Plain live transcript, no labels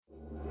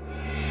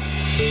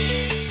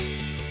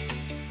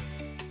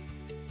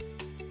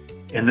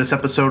In this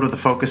episode of The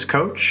Focus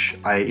Coach,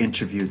 I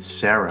interviewed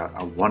Sarah,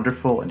 a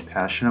wonderful and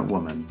passionate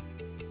woman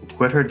who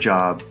quit her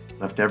job,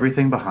 left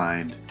everything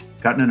behind,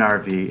 got in an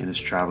RV, and is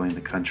traveling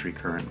the country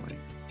currently.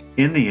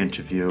 In the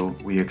interview,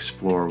 we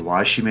explore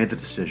why she made the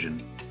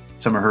decision,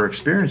 some of her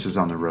experiences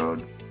on the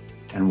road,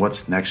 and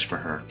what's next for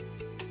her.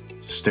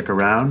 So stick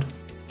around,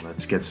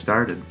 let's get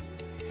started.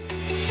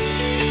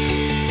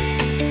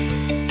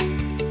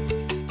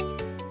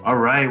 All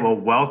right. Well,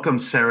 welcome,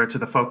 Sarah, to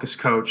The Focus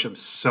Coach. I'm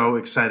so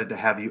excited to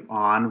have you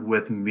on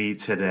with me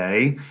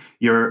today.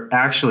 You're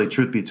actually,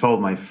 truth be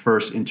told, my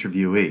first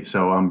interviewee.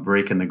 So I'm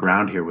breaking the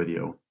ground here with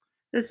you.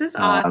 This is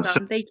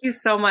awesome. Thank you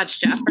so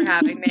much, Jeff, for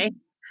having me.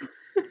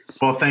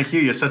 Well, thank you.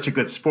 You're such a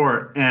good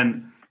sport.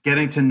 And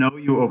getting to know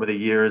you over the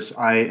years,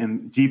 I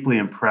am deeply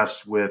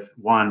impressed with,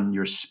 one,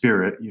 your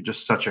spirit. You're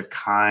just such a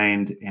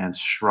kind and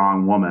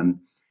strong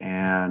woman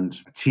and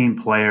a team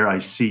player. I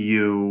see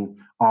you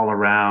all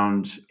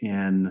around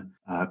in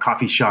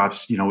coffee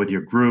shops, with your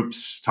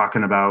groups,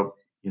 talking about,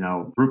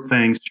 group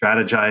things,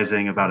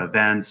 strategizing about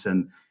events.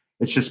 And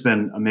it's just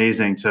been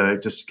amazing to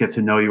just get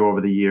to know you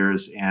over the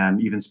years and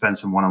even spend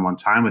some one-on-one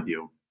time with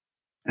you.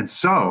 And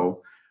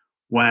so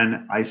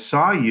when I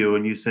saw you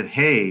and you said,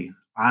 hey,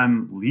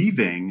 I'm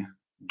leaving,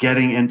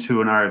 getting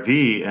into an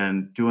RV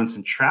and doing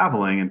some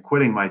traveling and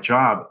quitting my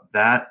job,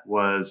 that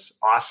was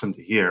awesome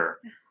to hear.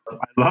 I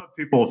love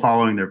people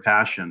following their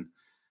passion.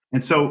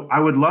 And so I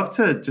would love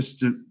to just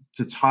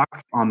to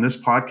talk on this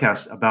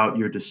podcast about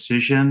your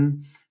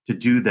decision to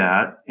do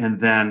that, and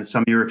then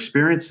some of your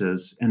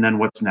experiences, and then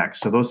what's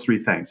next. So those three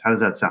things. How does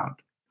that sound?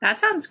 That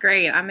sounds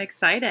great. I'm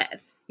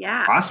excited.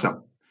 Yeah.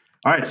 Awesome.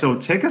 All right. So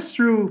take us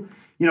through,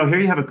 here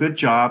you have a good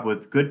job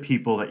with good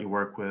people that you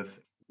work with.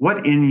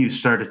 What in you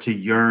started to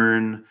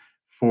yearn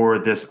for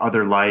this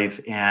other life?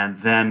 And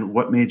then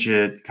what made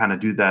you kind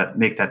of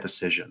make that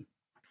decision?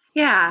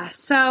 Yeah.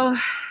 So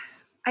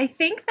I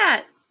think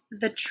that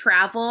the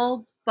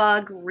travel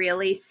bug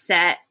really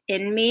set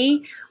in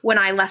me when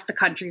I left the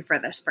country for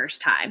this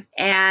first time.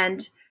 And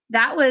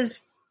that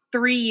was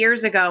 3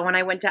 years ago when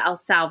I went to El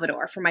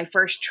Salvador for my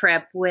first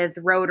trip with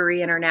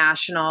Rotary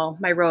International,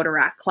 my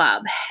Rotaract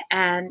Club.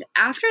 And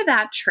after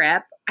that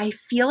trip, I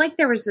feel like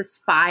there was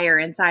this fire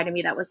inside of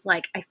me that was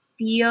like, I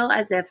feel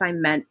as if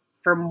I'm meant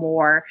for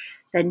more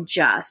than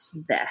just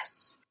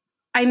this.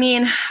 I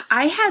mean,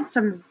 I had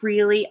some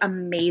really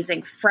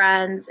amazing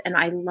friends and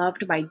I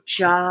loved my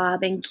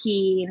job in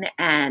Keene.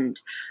 And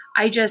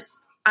I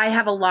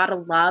have a lot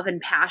of love and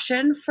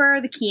passion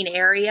for the Keene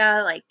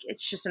area. Like,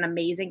 it's just an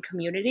amazing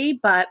community.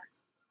 But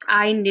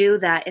I knew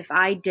that if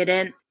I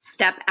didn't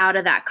step out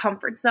of that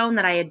comfort zone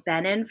that I had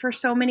been in for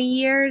so many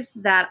years,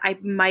 that I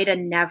might have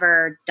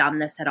never done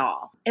this at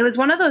all. It was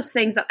one of those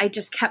things that I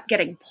just kept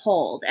getting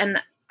pulled,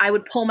 and I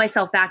would pull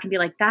myself back and be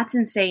like, that's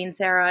insane,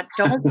 Sarah.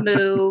 Don't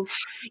move.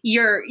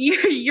 Your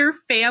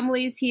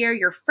family's here.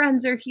 Your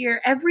friends are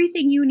here.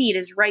 Everything you need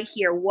is right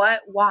here.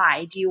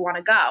 Why do you want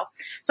to go?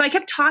 So I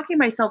kept talking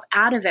myself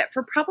out of it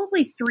for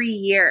probably 3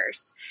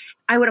 years.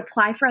 I would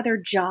apply for other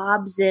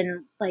jobs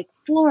in like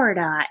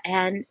Florida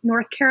and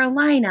North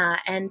Carolina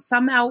and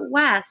some out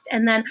west.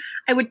 And then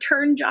I would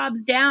turn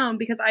jobs down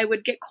because I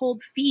would get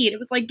cold feet. It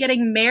was like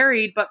getting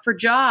married, but for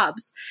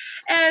jobs.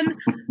 And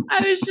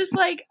I was just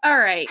like, all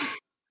right,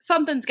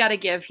 something's got to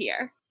give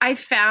here. I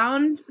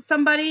found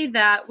somebody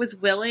that was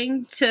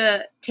willing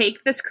to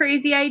take this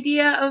crazy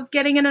idea of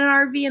getting in an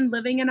RV and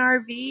living in an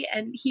RV.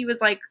 And he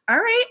was like, all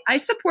right, I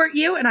support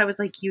you. And I was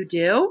like, you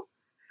do?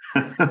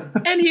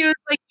 And he was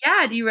like,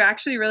 yeah, do you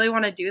actually really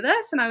want to do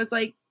this? And I was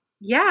like,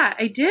 yeah,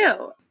 I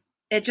do.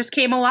 It just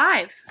came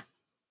alive.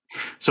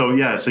 So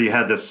you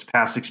had this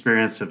past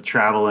experience of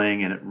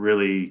traveling and it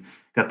really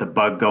got the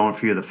bug going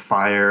for you, the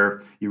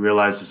fire. You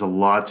realized there's a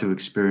lot to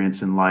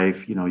experience in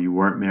life. You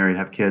weren't married,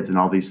 have kids and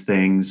all these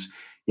things.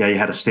 Yeah, you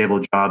had a stable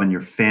job and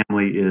your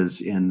family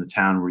is in the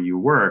town where you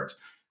worked.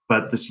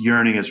 But this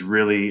yearning is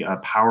really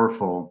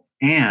powerful.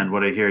 And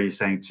what I hear you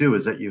saying too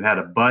is that you had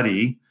a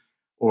buddy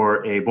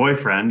or a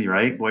boyfriend,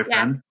 right?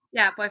 Boyfriend?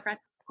 Yeah, boyfriend.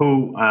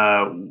 Who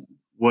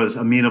was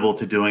amenable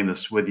to doing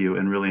this with you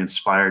and really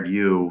inspired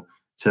you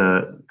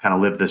to kind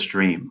of live this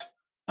dream.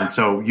 And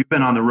so you've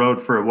been on the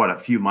road for a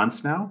few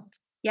months now?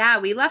 Yeah,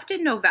 we left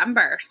in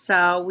November.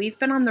 So we've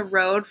been on the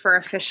road for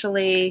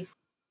officially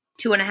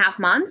 2.5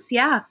 months.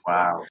 Yeah.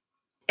 Wow.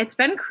 It's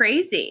been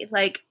crazy.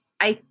 Like,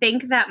 I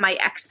think that my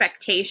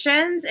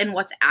expectations and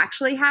what's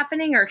actually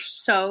happening are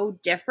so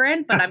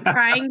different, but I'm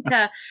trying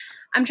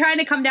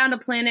to come down to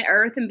planet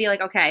Earth and be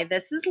like, okay,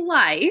 this is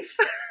life.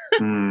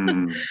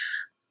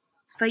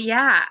 But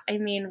yeah, I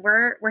mean,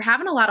 we're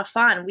having a lot of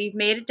fun. We've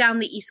made it down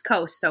the East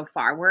Coast so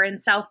far. We're in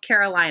South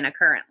Carolina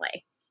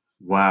currently.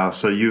 Wow.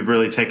 So you've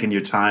really taken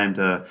your time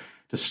to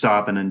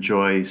stop and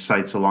enjoy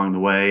sights along the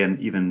way and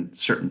even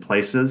certain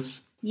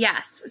places?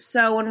 Yes.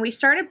 So when we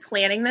started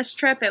planning this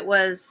trip, it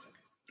was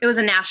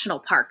a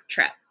national park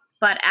trip.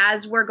 But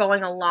as we're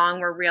going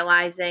along, we're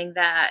realizing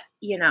that,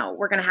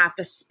 we're going to have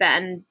to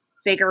spend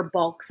bigger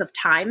bulks of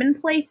time in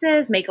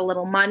places, make a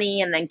little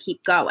money, and then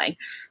keep going.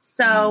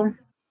 So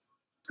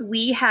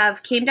we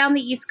have came down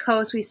the East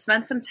Coast. We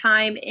spent some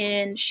time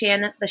in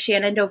the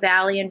Shenandoah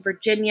Valley in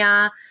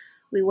Virginia.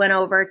 We went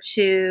over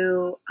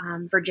to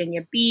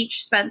Virginia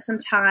Beach, spent some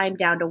time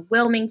down to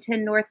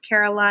Wilmington, North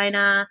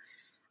Carolina,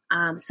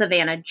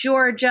 Savannah,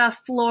 Georgia,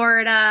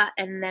 Florida,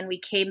 and then we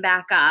came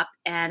back up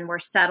and were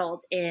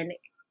settled in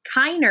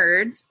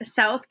Kynards,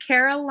 South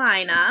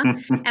Carolina.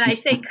 And I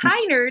say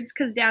Kynards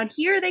because down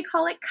here they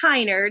call it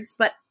Kynards,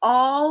 but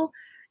all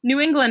New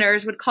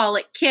Englanders would call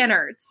it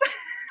Kennards.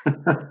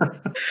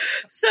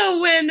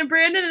 So when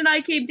Brandon and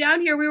I came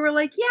down here, we were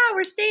like, yeah,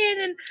 we're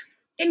staying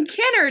in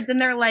Kennards. And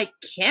they're like,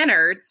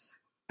 Kennards?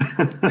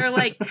 They're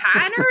like,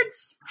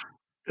 Kynards?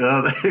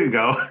 Oh, there you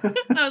go.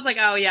 I was like,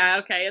 oh, yeah,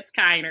 okay, it's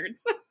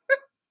Kynards.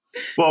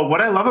 Well,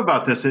 what I love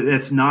about this,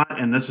 it's not,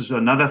 and this is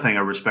another thing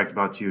I respect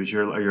about you, is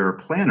you're a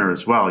planner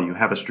as well. You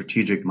have a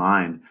strategic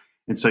mind.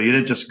 And so you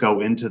didn't just go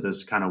into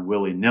this kind of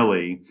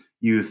willy-nilly.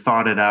 You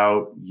thought it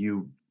out.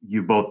 You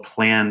both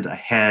planned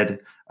ahead.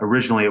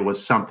 Originally, it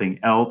was something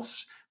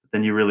else. But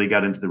then you really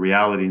got into the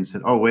reality and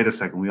said, oh, wait a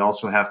second, we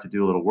also have to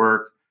do a little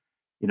work.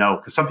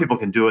 Because some people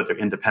can do it. They're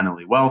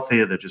independently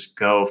wealthy. They just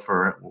go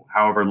for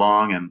however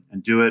long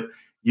and do it.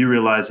 You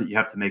realize that you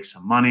have to make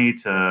some money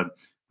to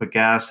put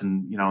gas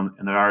and,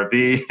 in the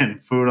RV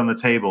and food on the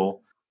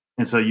table.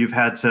 And so you've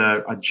had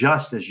to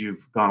adjust as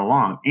you've gone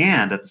along.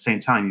 And at the same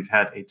time, you've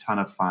had a ton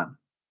of fun.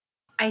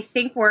 I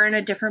think we're in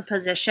a different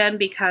position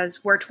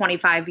because we're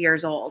 25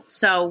 years old.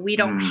 So we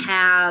don't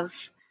have,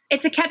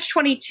 it's a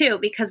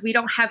catch-22 because we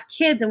don't have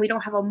kids and we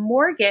don't have a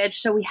mortgage.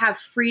 So we have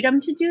freedom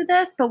to do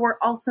this, but we're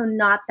also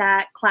not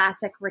that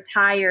classic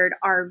retired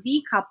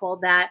RV couple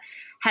that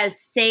has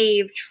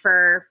saved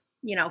for,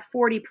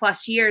 40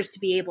 plus years to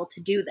be able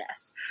to do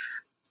this.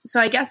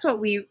 So I guess what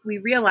we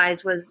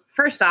realized was,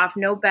 first off,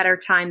 no better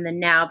time than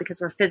now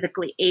because we're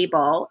physically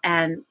able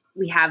and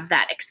we have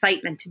that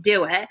excitement to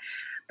do it.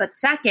 But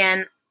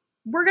second,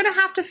 we're going to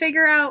have to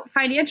figure out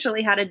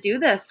financially how to do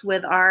this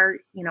with our,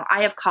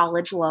 I have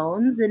college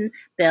loans and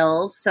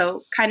bills.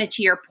 So kind of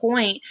to your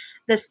point,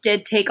 this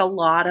did take a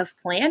lot of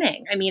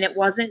planning. I mean, it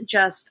wasn't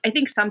just, I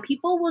think some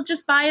people will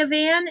just buy a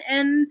van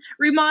and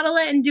remodel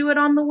it and do it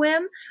on the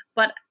whim,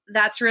 but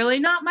that's really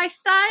not my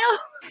style.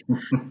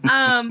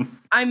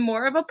 I'm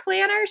more of a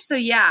planner. So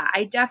yeah,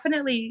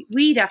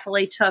 we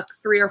definitely took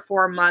 3 or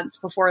 4 months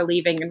before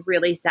leaving and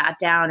really sat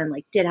down and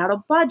did out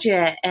a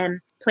budget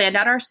and planned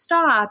out our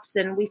stops.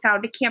 And we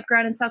found a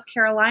campground in South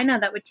Carolina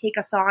that would take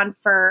us on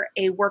for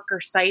a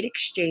worker site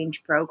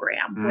exchange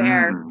program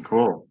where,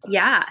 cool.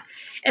 Yeah.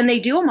 And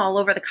they do them all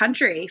over the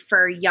country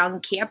for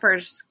young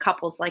campers,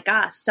 couples like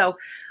us. So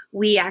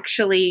we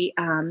actually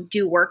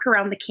do work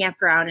around the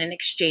campground in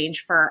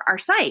exchange for our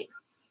site.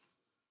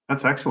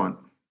 That's excellent.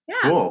 Yeah.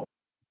 Cool.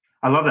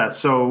 I love that.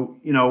 So,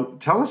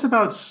 tell us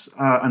about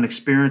an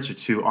experience or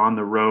two on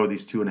the road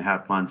these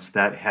 2.5 months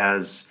that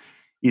has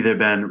either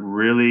been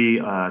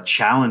really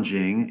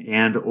challenging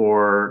and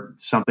or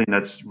something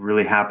that's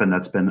really happened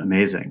that's been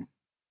amazing.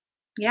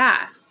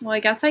 Yeah. Well, I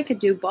guess I could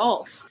do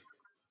both.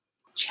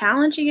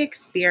 Challenging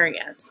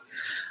experience.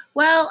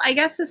 Well, I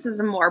guess this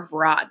is a more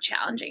broad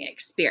challenging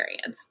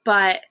experience,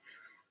 but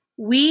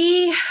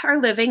we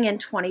are living in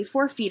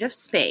 24 feet of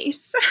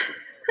space.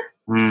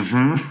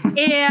 Mm-hmm.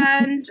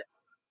 And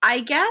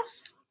I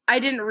guess I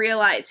didn't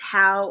realize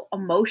how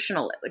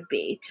emotional it would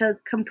be to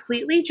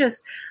completely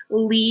just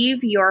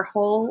leave your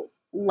whole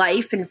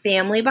life and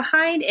family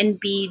behind and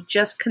be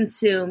just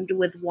consumed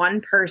with one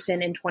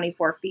person in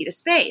 24 feet of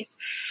space.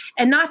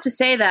 And not to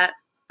say that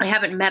I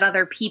haven't met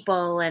other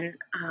people and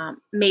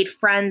made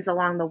friends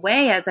along the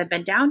way as I've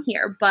been down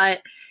here,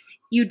 but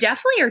you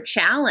definitely are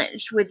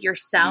challenged with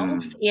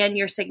yourself and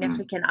your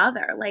significant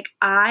other.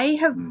 I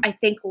have, I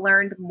think,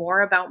 learned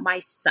more about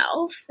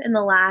myself in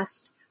the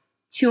last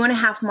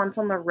 2.5 months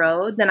on the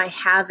road than I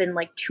have in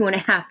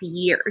 2.5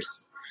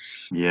 years.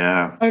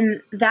 Yeah.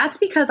 And that's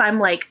because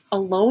I'm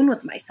alone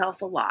with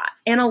myself a lot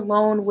and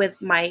alone with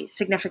my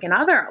significant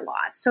other a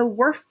lot. So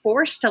we're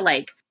forced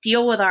to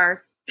deal with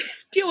our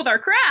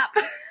crap.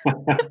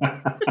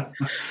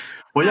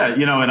 Well, yeah,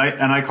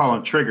 and I call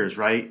them triggers,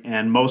 right?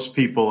 And most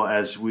people,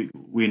 as we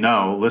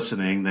know,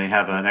 listening, they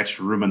have an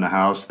extra room in the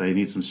house. They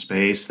need some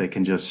space. They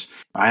can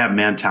I have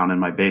Mantown in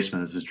my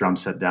basement. There's this drum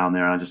set down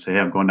there. And I just say, hey,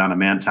 I'm going down to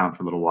Mantown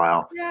for a little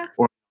while. Yeah.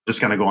 Or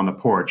just going to go on the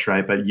porch,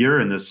 right? But you're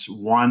in this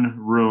one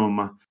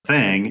room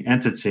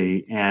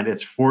entity, and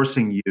it's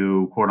forcing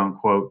you, quote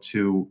unquote,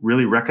 to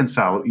really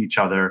reconcile each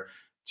other,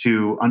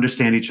 to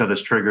understand each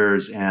other's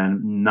triggers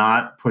and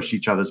not push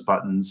each other's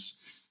buttons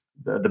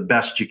the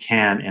best you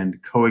can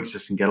and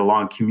coexist and get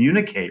along,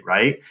 communicate,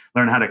 right?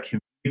 Learn how to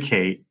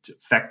communicate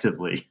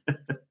effectively.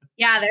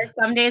 Yeah, there's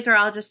some days where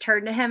I'll just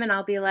turn to him and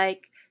I'll be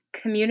like,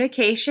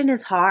 communication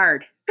is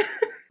hard.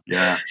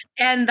 Yeah.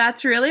 And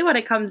that's really what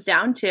it comes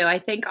down to. I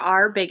think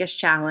my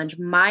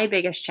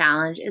biggest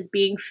challenge is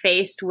being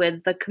faced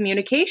with the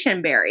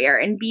communication barrier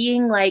and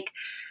being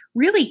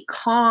really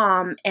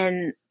calm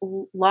and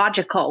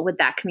logical with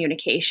that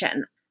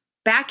communication.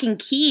 Back in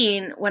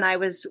Keene, when I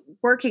was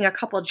working a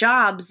couple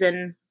jobs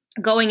and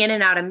going in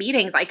and out of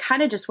meetings, I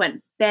kind of just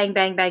went bang,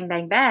 bang, bang,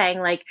 bang, bang.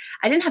 Like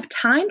I didn't have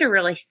time to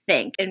really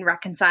think and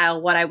reconcile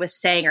what I was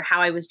saying or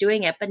how I was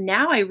doing it. But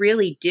now I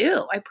really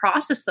do. I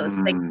process those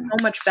things Mm,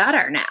 so much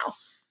better now.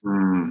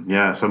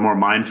 yeah. So more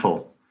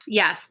mindful.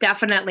 Yes,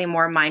 definitely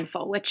more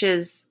mindful, which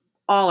is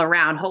all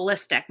around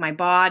holistic, my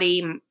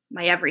body,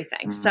 my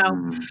everything. So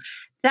Mm,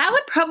 that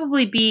would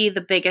probably be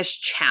the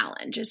biggest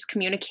challenge is yeah,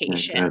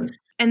 communication. good.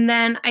 And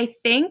then I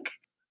think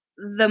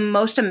the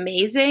most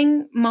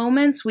amazing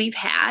moments we've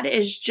had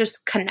is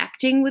just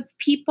connecting with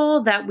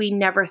people that we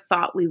never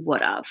thought we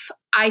would have.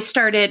 I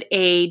started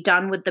a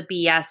Done with the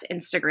BS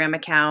Instagram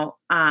account,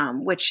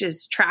 which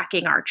is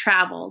tracking our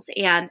travels.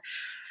 And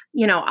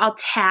I'll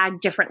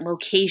tag different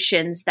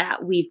locations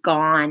that we've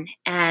gone.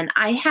 And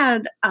I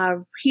had a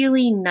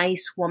really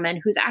nice woman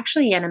who's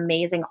actually an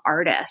amazing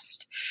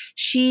artist.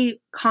 She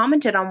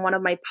commented on one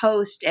of my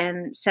posts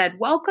and said,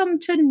 "Welcome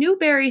to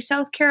Newberry,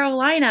 South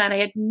Carolina." And I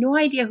had no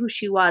idea who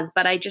she was,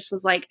 but I just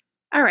was like,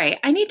 all right,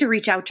 I need to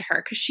reach out to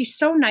her because she's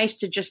so nice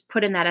to just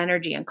put in that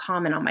energy and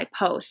comment on my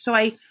post. So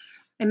I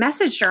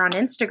messaged her on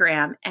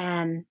Instagram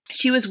and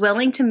she was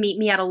willing to meet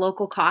me at a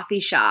local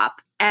coffee shop.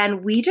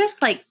 And we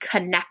just like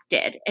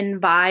connected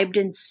and vibed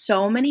in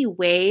so many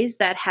ways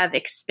that have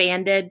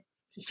expanded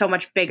so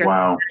much bigger than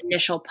Wow. the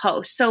initial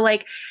post. So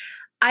like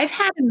I've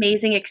had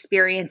amazing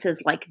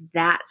experiences like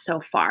that so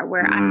far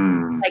where I've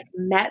Mm, like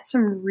met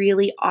some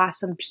really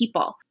awesome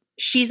people.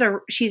 She's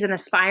an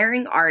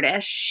aspiring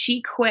artist.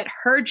 She quit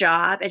her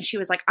job and she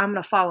was like, I'm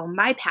going to follow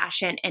my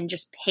passion and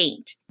just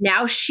paint.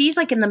 Now she's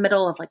like in the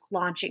middle of like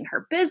launching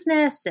her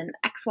business and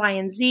X, Y,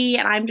 and Z.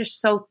 And I'm just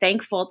so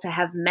thankful to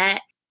have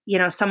met,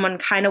 someone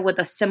kind of with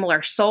a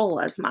similar soul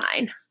as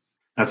mine.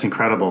 that's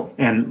incredible.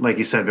 And like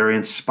you said, very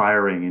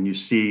inspiring. And you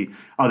see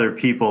other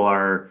people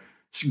are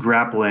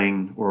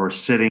grappling or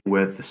sitting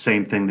with the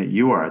same thing that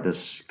you are,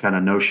 this kind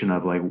of notion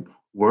of like,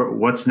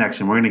 what's next?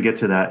 And we're going to get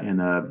to that in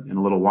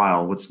a little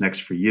while. What's next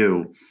for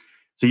you?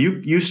 So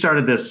you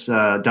started this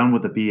Done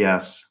with the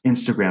BS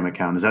Instagram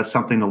account. Is that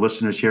something the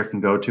listeners here can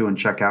go to and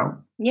check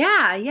out?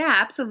 Yeah,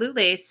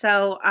 absolutely.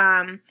 So,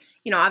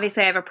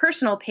 obviously I have a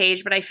personal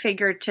page, but I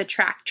figured to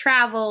track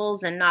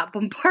travels and not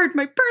bombard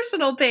my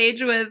personal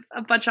page with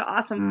a bunch of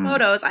awesome Mm.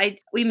 photos.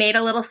 We made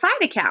a little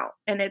side account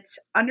and it's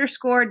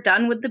 _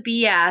 Done with the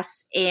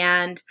BS.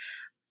 And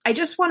I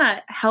just want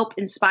to help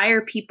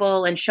inspire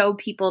people and show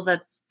people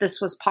that this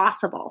was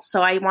possible.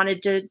 So I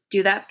wanted to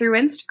do that through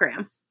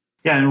Instagram.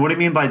 Yeah, and what do you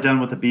mean by done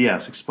with the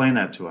BS? Explain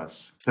that to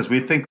us, because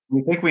we think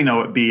we know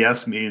what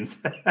BS means.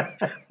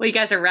 Well, you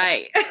guys are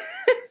right.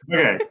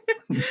 Okay.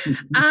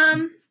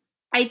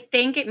 I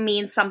think it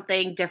means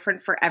something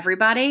different for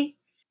everybody.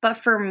 But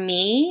for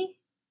me,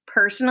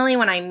 personally,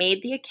 when I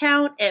made the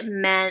account, it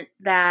meant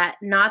that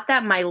not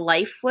that my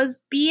life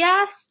was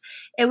BS.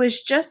 It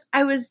was just,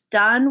 I was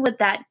done with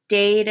that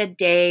day to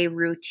day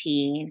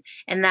routine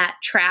and that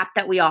trap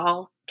that we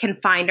all can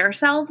find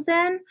ourselves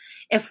in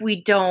if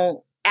we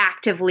don't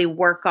actively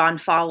work on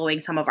following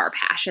some of our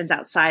passions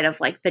outside of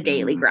like the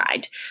daily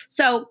grind.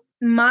 So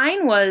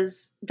mine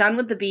was Done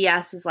with the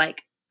BS is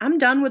like, I'm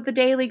done with the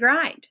daily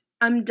grind.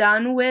 I'm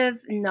done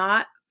with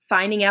not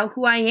finding out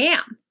who I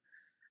am.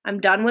 I'm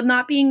done with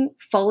not being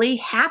fully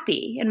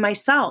happy in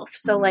myself.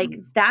 So, like,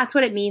 that's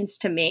what it means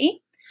to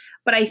me.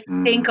 But I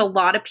think a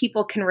lot of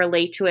people can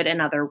relate to it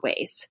in other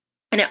ways.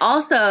 And it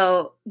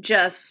also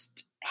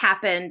just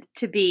happened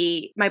to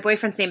be my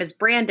boyfriend's name is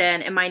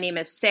Brandon and my name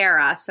is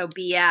Sarah. So,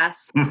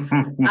 BS.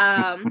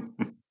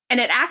 And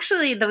it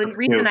actually, the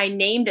reason I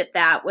named it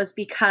that was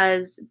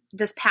because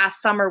this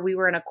past summer we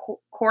were in a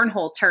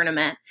cornhole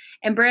tournament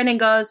and Brandon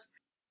goes,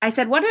 I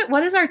said,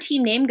 what is our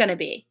team name going to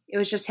be? It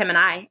was just him and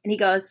I. And he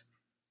goes,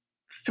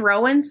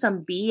 throwing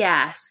some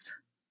BS.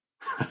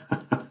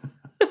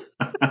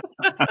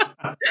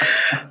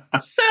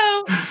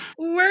 So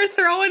we're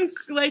throwing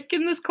like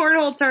in this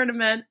cornhole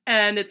tournament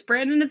and it's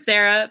Brandon and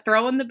Sarah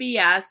throwing the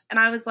BS. And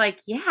I was like,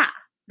 yeah,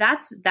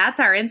 that's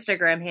our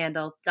Instagram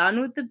handle. Done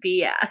with the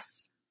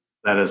BS.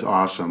 That is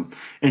awesome.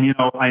 And,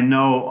 I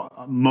know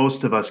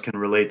most of us can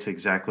relate to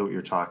exactly what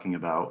you're talking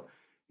about.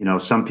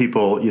 Some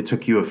people, it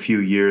took you a few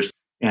years,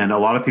 and a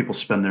lot of people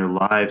spend their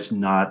lives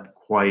not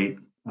quite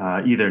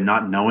either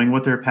not knowing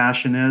what their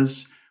passion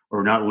is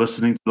or not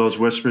listening to those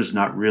whispers,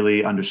 not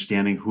really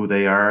understanding who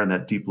they are on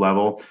that deep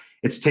level.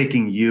 It's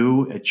taking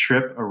you a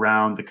trip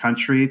around the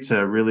country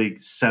to really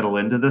settle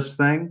into this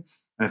thing.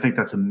 And I think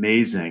that's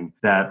amazing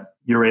that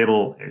you're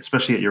able,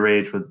 especially at your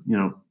age with,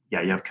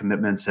 yeah, you have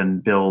commitments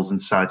and bills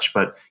and such,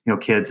 but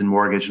kids and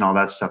mortgage and all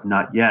that stuff,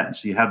 not yet. And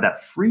so you have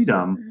that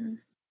freedom,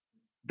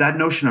 that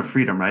notion of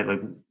freedom, right?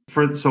 Like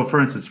for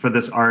instance, for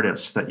this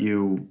artist that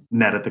you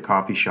met at the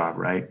coffee shop,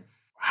 right?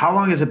 How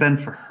long has it been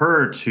for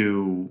her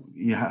to,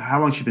 how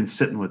long has she been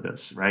sitting with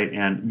this, right?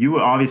 And you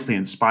obviously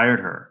inspired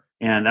her,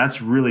 and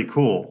that's really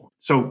cool.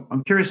 So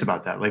I'm curious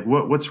about that. Like,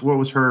 what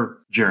was her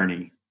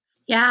journey?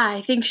 Yeah,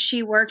 I think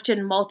she worked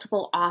in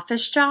multiple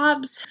office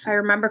jobs. If I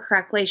remember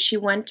correctly, she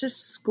went to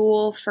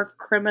school for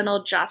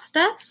criminal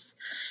justice.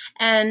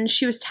 And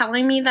she was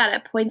telling me that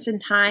at points in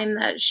time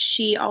that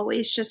she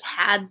always just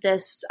had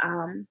this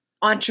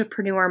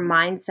entrepreneur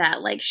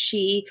mindset. Like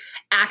she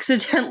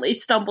accidentally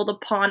stumbled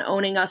upon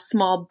owning a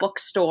small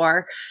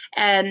bookstore,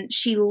 and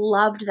she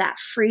loved that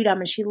freedom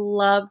and she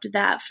loved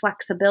that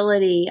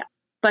flexibility.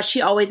 But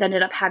she always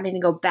ended up having to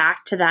go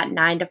back to that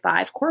 9 to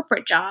 5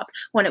 corporate job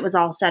when it was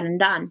all said and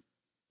done.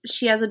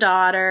 She has a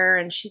daughter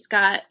and she's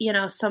got,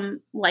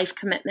 some life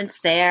commitments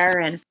there.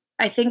 And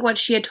I think what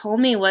she had told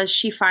me was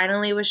she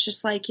finally was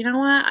just like, you know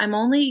what? I'm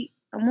only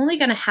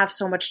going to have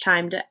so much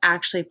time to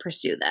actually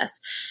pursue this.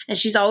 And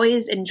she's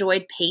always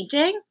enjoyed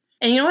painting.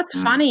 And you know what's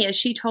funny is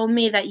she told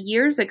me that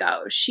years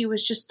ago she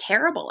was just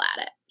terrible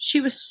at it.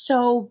 She was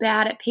so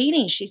bad at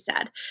painting, she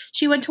said.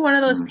 She went to one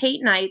of those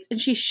paint nights and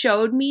she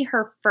showed me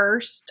her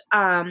first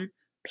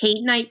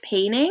paint night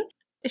painting.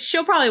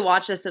 She'll probably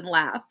watch this and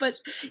laugh, but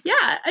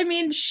yeah, I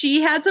mean, she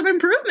had some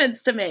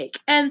improvements to make.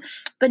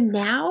 But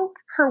now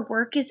her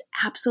work is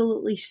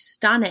absolutely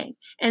stunning.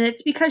 And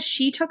it's because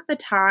she took the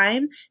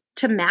time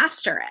to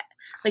master it.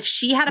 Like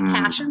she had a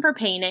passion for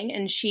painting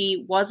and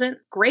she wasn't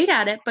great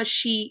at it, but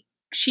she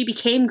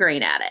became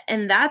great at it.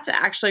 And that's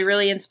actually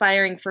really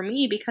inspiring for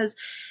me because,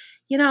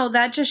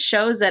 that just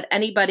shows that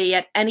anybody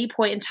at any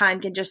point in time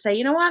can just say,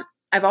 you know what?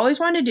 I've always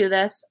wanted to do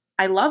this.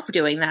 I love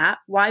doing that.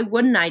 Why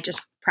wouldn't I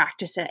just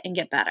practice it and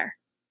get better?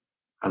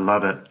 I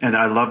love it. And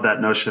I love that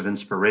notion of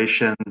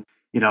inspiration.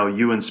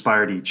 You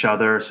inspired each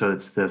other. So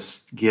it's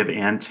this give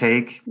and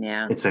take.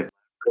 Yeah. It's a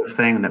good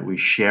thing that we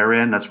share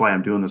in. That's why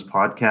I'm doing this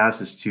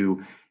podcast, is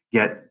to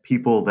get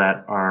people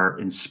that are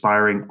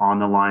inspiring on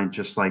the line,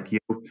 just like you.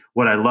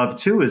 What I love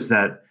too is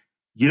that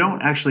you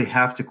don't actually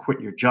have to quit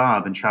your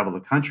job and travel the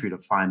country to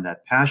find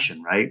that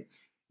passion, right?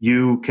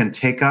 You can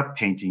take up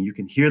painting. You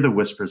can hear the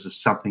whispers of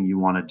something you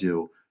want to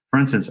do. For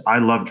instance, I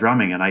love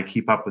drumming and I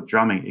keep up with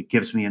drumming. It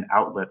gives me an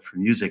outlet for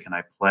music and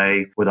I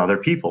play with other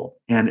people.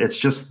 And it's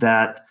just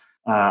that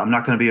I'm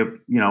not going to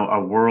be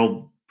a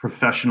world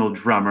professional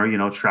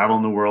drummer,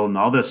 traveling the world and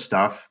all this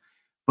stuff.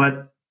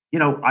 But,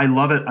 I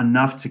love it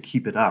enough to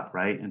keep it up,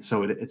 right? And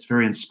so it's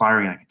very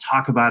inspiring. I can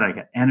talk about it. I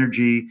get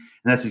energy. And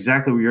that's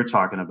exactly what you're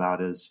talking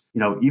about is,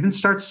 even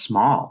start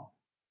small.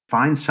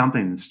 Find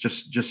something that's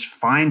just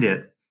find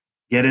it,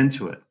 get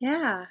into it.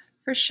 Yeah.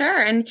 For sure.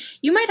 And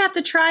you might have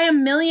to try a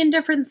million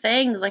different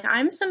things. Like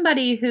I'm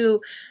somebody who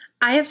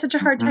I have such a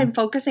hard time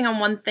focusing on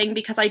one thing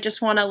because I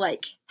just want to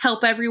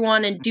help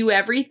everyone and do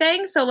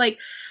everything. So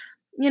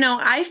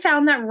I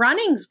found that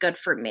running's good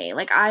for me.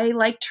 Like I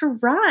like to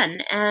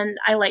run and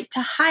I like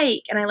to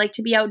hike and I like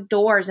to be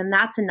outdoors and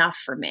that's enough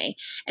for me.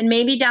 And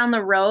maybe down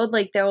the road,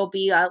 there will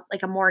be a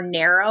more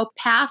narrow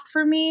path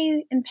for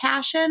me in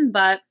passion.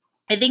 But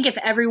I think if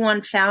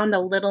everyone found a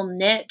little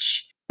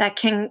niche that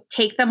can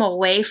take them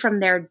away from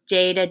their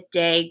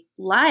day-to-day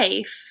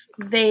life,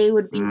 they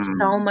would be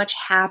so much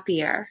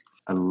happier.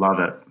 I love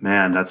it.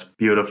 Man, that's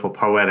beautiful,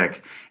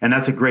 poetic. And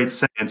that's a great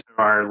segue into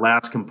our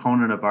last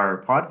component of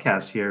our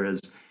podcast here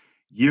is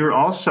here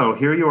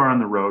you are on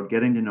the road,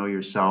 getting to know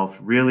yourself,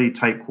 really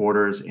tight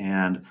quarters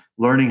and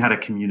learning how to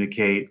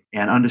communicate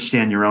and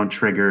understand your own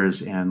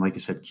triggers. And like you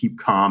said, keep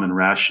calm and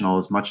rational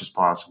as much as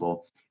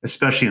possible,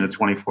 especially in a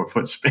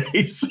 24-foot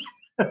space.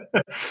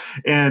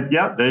 And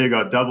yeah, there you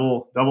go.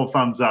 Double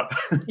thumbs up.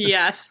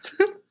 Yes.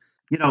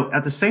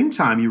 At the same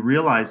time, you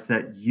realize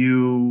that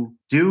you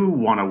do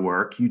want to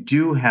work. You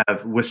do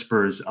have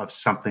whispers of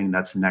something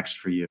that's next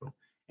for you.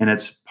 And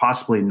it's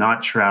possibly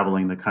not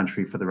traveling the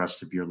country for the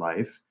rest of your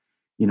life.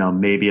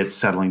 Maybe it's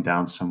settling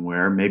down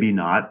somewhere, maybe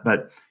not.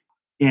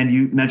 And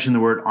you mentioned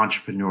the word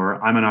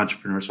entrepreneur. I'm an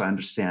entrepreneur, so I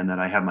understand that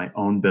I have my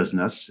own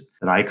business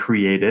that I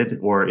created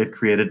or it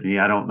created me.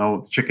 I don't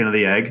know, the chicken or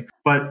the egg.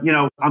 But,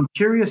 I'm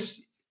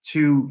curious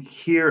to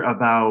hear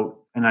about,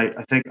 and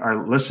I think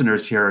our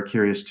listeners here are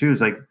curious too,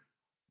 is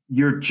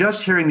you're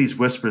just hearing these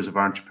whispers of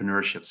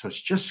entrepreneurship. So it's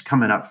just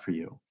coming up for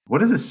you.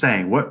 What is it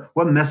saying? What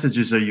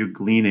messages are you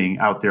gleaning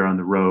out there on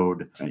the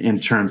road in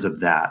terms of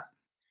that?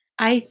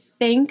 I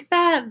think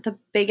that the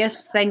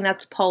biggest thing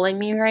that's pulling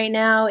me right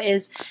now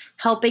is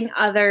helping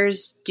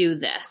others do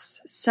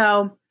this.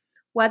 So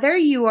whether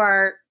you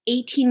are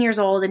 18 years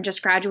old and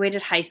just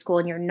graduated high school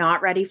and you're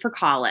not ready for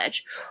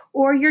college,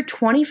 or you're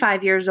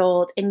 25 years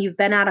old and you've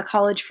been out of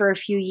college for a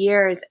few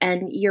years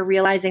and you're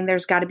realizing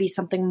there's got to be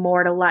something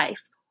more to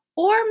life,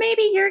 or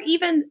maybe you're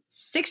even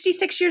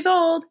 66 years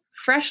old,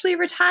 freshly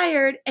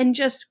retired, and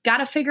just got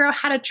to figure out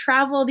how to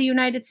travel the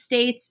United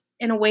States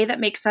in a way that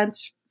makes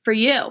sense for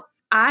you.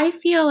 I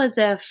feel as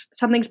if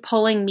something's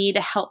pulling me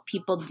to help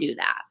people do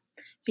that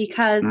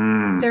because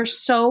there's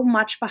so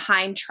much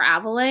behind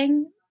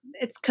traveling.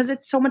 It's because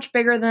it's so much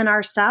bigger than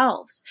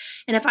ourselves.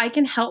 And if I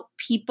can help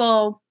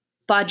people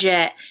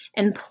budget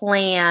and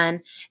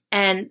plan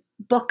and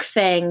book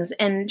things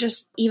and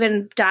just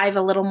even dive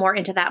a little more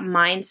into that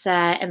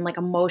mindset and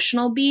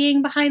emotional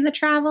being behind the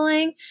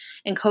traveling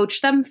and coach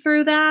them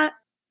through that,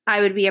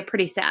 I would be a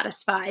pretty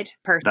satisfied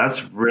person.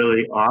 That's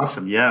really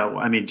awesome. Yeah.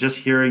 I mean, just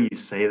hearing you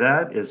say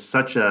that is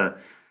such a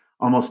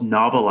almost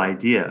novel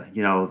idea.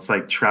 It's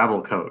like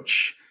travel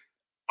coach,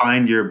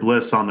 find your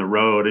bliss on the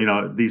road.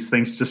 These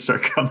things just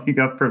start coming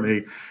up for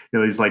me,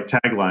 these like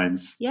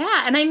taglines.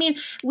 Yeah. And I mean,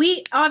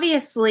 we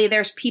obviously,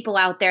 there's people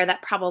out there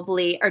that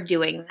probably are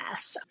doing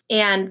this,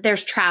 and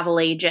there's travel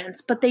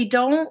agents, but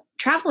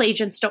travel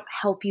agents don't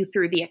help you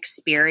through the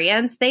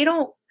experience. They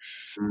don't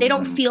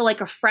feel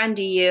like a friend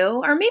to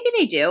you, or maybe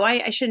they do.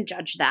 I shouldn't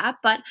judge that,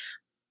 but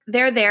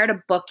they're there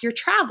to book your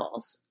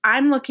travels.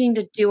 I'm looking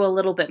to do a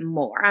little bit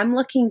more. I'm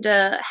looking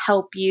to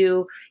help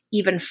you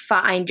even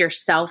find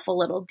yourself a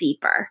little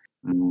deeper.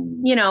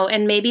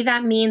 And maybe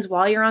that means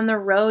while you're on the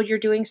road, you're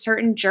doing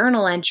certain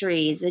journal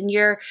entries and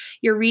you're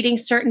reading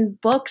certain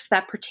books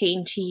that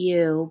pertain to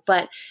you.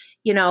 But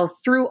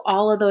through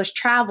all of those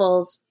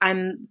travels,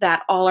 I'm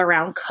that all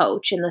around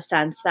coach in the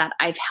sense that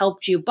I've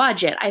helped you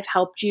budget. I've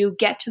helped you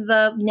get to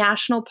the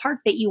national park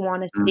that you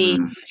want to see.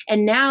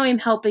 And now I'm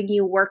helping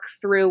you work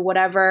through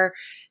whatever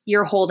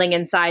you're holding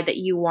inside that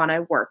you want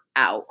to work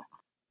out.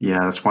 Yeah,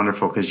 that's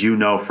wonderful, because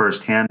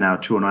firsthand now,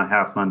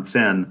 2.5 months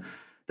in,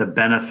 the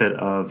benefit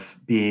of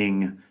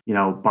being,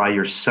 by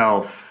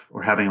yourself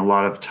or having a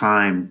lot of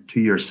time to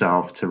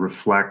yourself to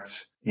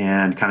reflect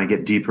and kind of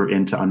get deeper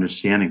into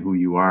understanding who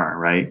you are,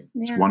 right?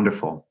 Yeah. It's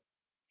wonderful.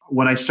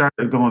 When I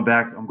started going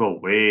back, I'm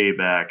going way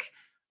back,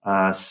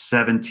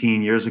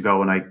 17 years ago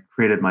when I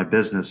created my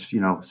business,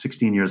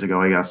 16 years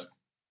ago, I guess.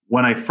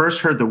 When I first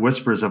heard the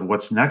whispers of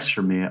what's next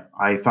for me,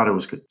 I thought it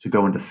was to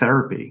go into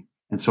therapy.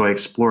 And so I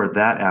explored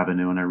that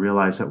avenue, and I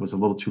realized that was a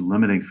little too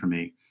limiting for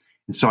me.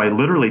 And so I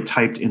literally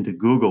typed into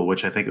Google,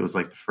 which I think it was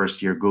like the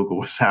first year Google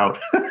was out.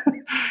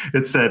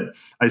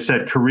 I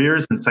said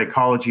careers in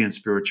psychology and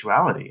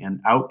spirituality,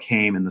 and out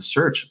came in the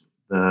search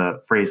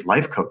the phrase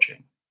life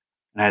coaching.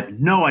 And I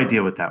had no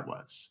idea what that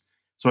was.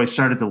 So I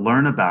started to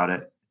learn about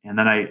it. And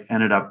then I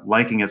ended up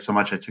liking it so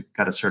much, I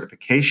got a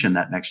certification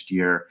that next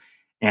year.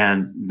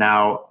 And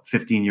now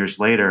 15 years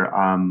later,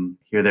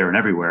 here, there, and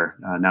everywhere,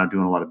 now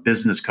doing a lot of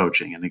business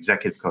coaching and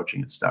executive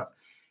coaching and stuff.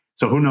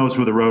 So who knows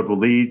where the road will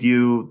lead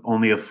you?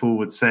 Only a fool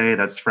would say.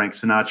 That's Frank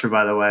Sinatra,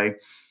 by the way.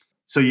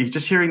 So you're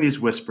just hearing these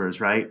whispers,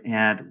 right?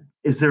 And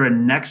is there a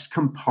next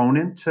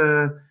component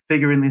to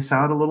figuring this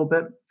out a little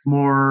bit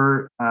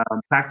more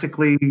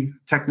practically,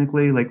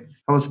 technically? Like,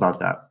 tell us about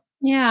that.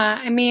 Yeah,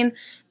 I mean,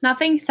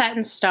 nothing's set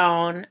in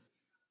stone.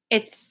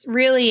 It's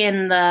really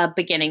in the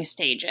beginning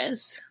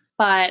stages.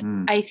 But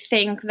I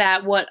think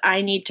that what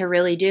I need to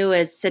really do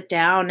is sit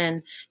down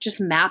and just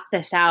map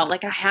this out.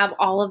 Like, I have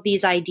all of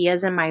these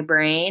ideas in my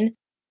brain.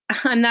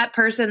 I'm that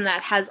person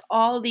that has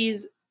all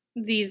these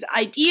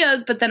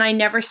ideas, but then I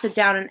never sit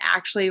down and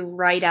actually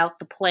write out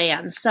the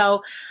plan.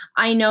 So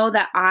I know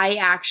that I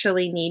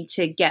actually need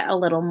to get a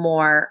little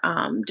more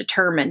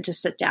determined to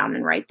sit down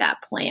and write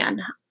that plan.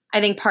 I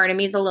think part of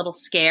me is a little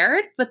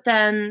scared, but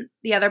then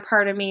the other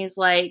part of me is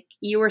like,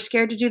 you were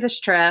scared to do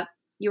this trip.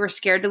 You were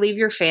scared to leave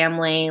your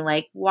family.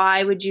 Like,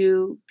 why would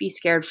you be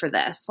scared for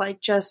this?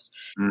 Like, just,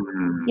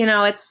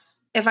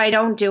 it's, if I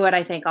don't do it,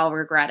 I think I'll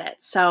regret it.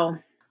 So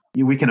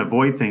we can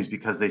avoid things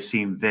because they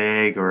seem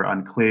vague or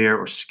unclear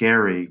or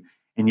scary.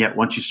 And yet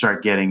once you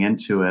start getting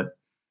into it,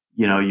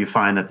 you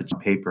find that it's on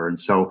paper. And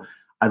so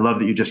I love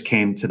that you just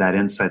came to that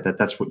insight that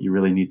that's what you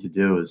really need to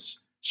do, is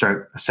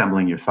start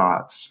assembling your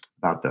thoughts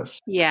about this.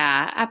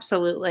 Yeah,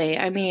 absolutely.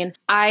 I mean,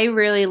 I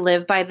really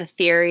live by the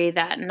theory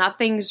that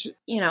nothing's,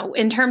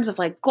 in terms of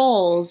like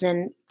goals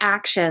and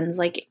actions,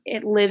 like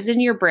it lives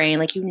in your brain.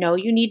 Like, you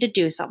need to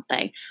do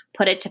something,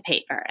 put it to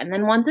paper. And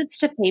then once it's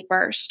to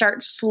paper,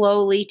 start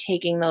slowly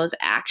taking those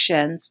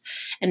actions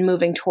and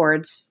moving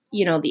towards,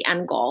 the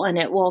end goal, and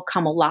it will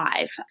come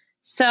alive.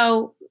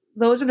 So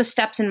those are the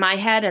steps in my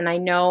head. And I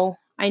know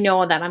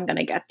that I'm going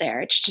to get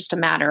there. It's just a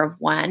matter of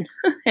when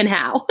and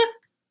how.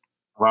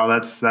 Well,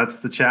 that's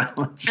the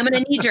challenge. I'm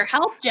going to need your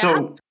help, Jeff.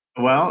 So,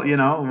 well,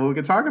 we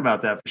can talk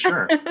about that for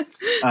sure.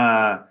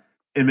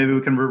 And maybe we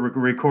can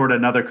record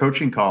another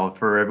coaching call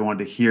for everyone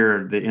to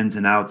hear the ins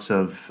and outs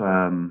of,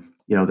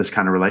 this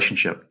kind of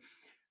relationship.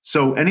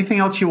 So anything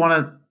else you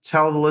want to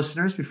tell the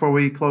listeners before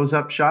we close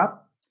up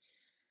shop?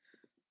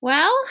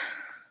 Well,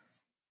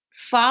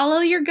 follow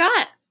your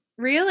gut.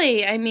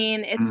 Really. I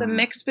mean, it's a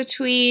mix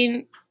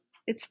between...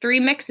 It's 3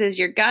 mixes: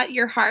 your gut,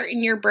 your heart,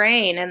 and your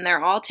brain. And they're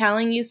all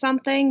telling you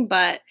something.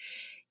 But,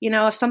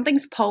 if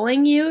something's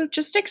pulling you,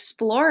 just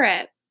explore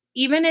it.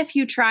 Even if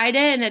you tried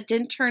it and it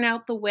didn't turn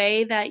out the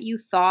way that you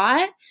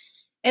thought,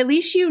 at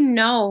least you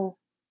know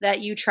that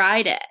you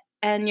tried it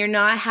and you're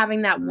not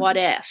having that what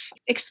if.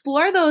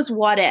 Explore those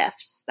what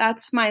ifs.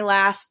 That's my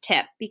last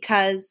tip,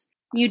 because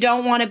you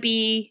don't want to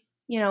be,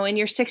 in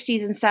your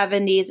 60s and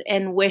 70s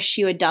and wish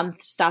you had done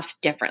stuff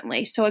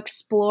differently. So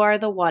explore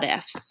the what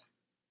ifs.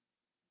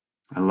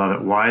 I love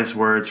it. Wise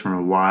words from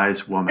a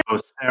wise woman. So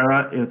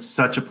Sarah, it's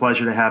such a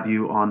pleasure to have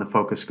you on the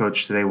Focus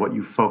Coach today. What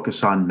you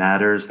focus on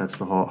matters. That's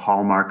the whole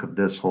hallmark of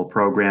this whole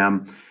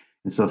program.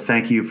 And so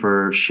thank you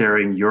for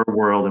sharing your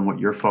world and what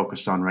you're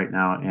focused on right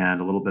now,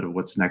 and a little bit of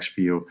what's next for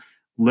you.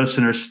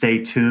 listeners,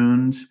 stay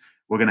tuned.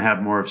 We're going to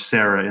have more of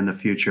Sarah in the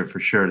future for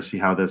sure to see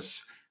how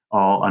this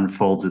all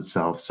unfolds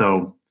itself.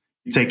 So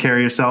take care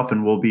of yourself,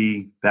 and we'll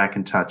be back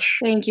in touch.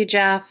 Thank you,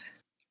 Jeff.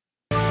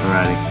 All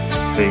righty.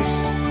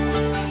 Peace.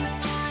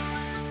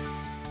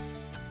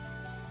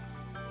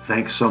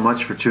 Thanks so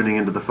much for tuning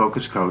into The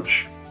Focus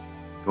Coach.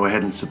 Go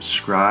ahead and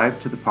subscribe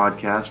to the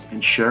podcast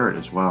and share it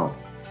as well.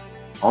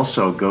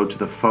 Also, go to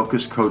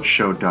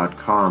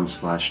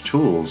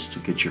thefocuscoachshow.com/tools to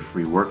get your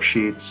free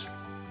worksheets,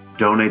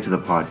 donate to the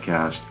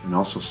podcast, and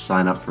also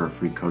sign up for a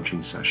free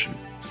coaching session.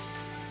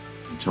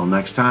 Until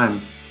next time,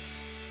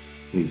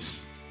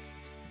 peace.